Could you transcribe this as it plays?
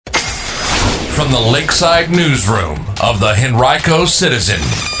from the Lakeside Newsroom of the Henrico Citizen,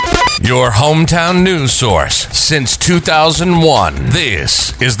 your hometown news source since 2001.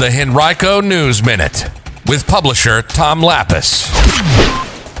 This is the Henrico News Minute with publisher Tom Lappas.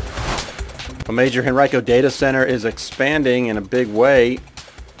 A major Henrico data center is expanding in a big way,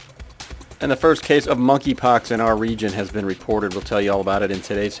 and the first case of monkeypox in our region has been reported. We'll tell you all about it in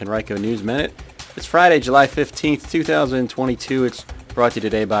today's Henrico News Minute. It's Friday, July 15th, 2022. It's brought to you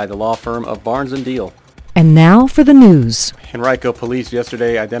today by the law firm of Barnes & Deal. And now for the news. Henrico police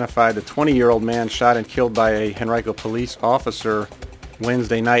yesterday identified the 20-year-old man shot and killed by a Henrico police officer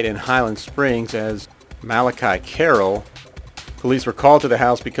Wednesday night in Highland Springs as Malachi Carroll. Police were called to the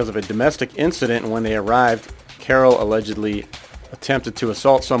house because of a domestic incident, and when they arrived, Carroll allegedly attempted to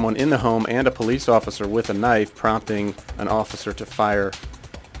assault someone in the home and a police officer with a knife, prompting an officer to fire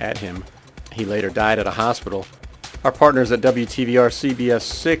at him. He later died at a hospital. Our partners at WTVR CBS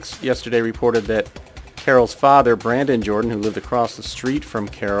 6 yesterday reported that Carroll's father, Brandon Jordan, who lived across the street from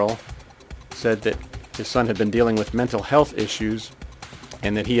Carroll, said that his son had been dealing with mental health issues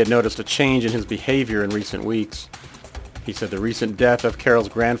and that he had noticed a change in his behavior in recent weeks. He said the recent death of Carroll's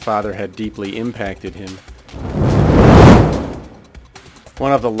grandfather had deeply impacted him.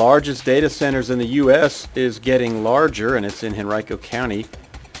 One of the largest data centers in the U.S. is getting larger, and it's in Henrico County.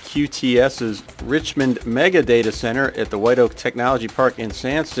 QTS's Richmond Mega Data Center at the White Oak Technology Park in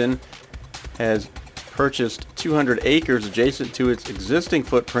Sandston has purchased 200 acres adjacent to its existing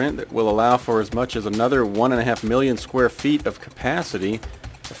footprint that will allow for as much as another 1.5 million square feet of capacity,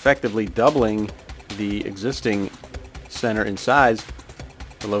 effectively doubling the existing center in size.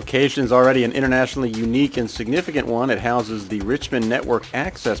 The location is already an internationally unique and significant one. It houses the Richmond Network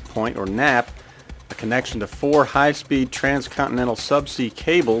Access Point, or NAP, a connection to 4 high-speed transcontinental subsea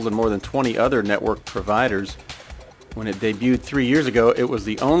cables and more than 20 other network providers. When it debuted 3 years ago, it was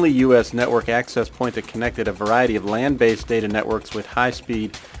the only U.S. network access point that connected a variety of land-based data networks with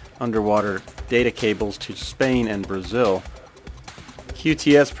high-speed underwater data cables to Spain and Brazil.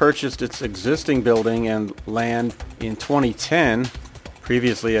 QTS purchased its existing building and land in 2010.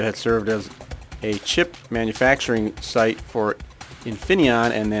 Previously, it had served as a chip manufacturing site for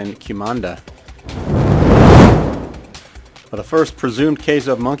Infineon and then Qmanda. Well, the first presumed case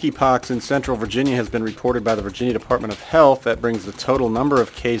of monkeypox in Central Virginia has been reported by the Virginia Department of Health. That brings the total number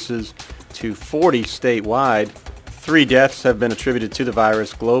of cases to 40 statewide. 3 deaths have been attributed to the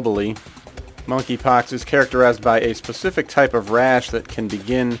virus globally. Monkeypox is characterized by a specific type of rash that can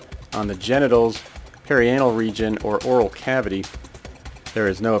begin on the genitals, perianal region, or oral cavity. There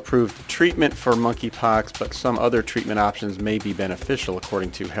is no approved treatment for monkeypox, but some other treatment options may be beneficial,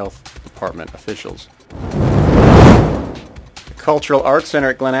 according to health department officials. The Cultural Arts Center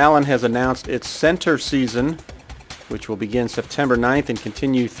at Glen Allen has announced its center season, which will begin September 9th and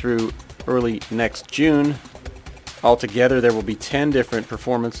continue through early next June. Altogether, there will be 10 different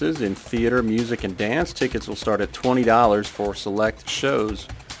performances in theater, music, and dance. Tickets will start at $20 for select shows.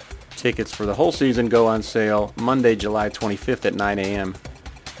 Tickets for the whole season go on sale Monday, July 25th at 9 a.m.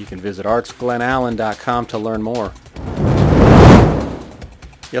 You can visit artsglenallen.com to learn more.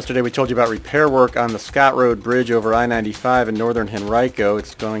 Yesterday we told you about repair work on the Scott Road Bridge over I-95 in northern Henrico.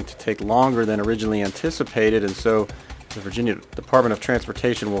 It's going to take longer than originally anticipated, and so the Virginia Department of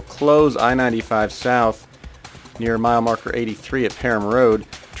Transportation will close I-95 South near mile marker 83 at Parham Road.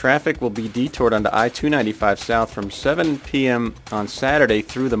 Traffic will be detoured onto I-295 South from 7 p.m. on Saturday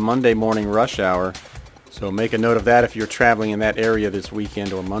through the Monday morning rush hour. So make a note of that if you're traveling in that area this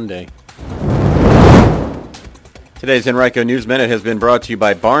weekend or Monday. Today's Henrico News Minute has been brought to you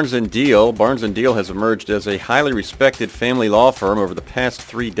by Barnes & Deal. Barnes & Deal has emerged as a highly respected family law firm over the past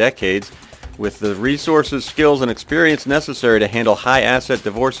 3 decades with the resources, skills, and experience necessary to handle high-asset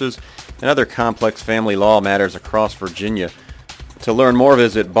divorces and other complex family law matters across Virginia. To learn more,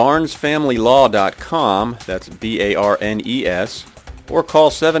 visit barnesfamilylaw.com, that's B-A-R-N-E-S, or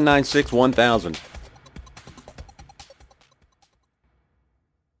call 796-1000.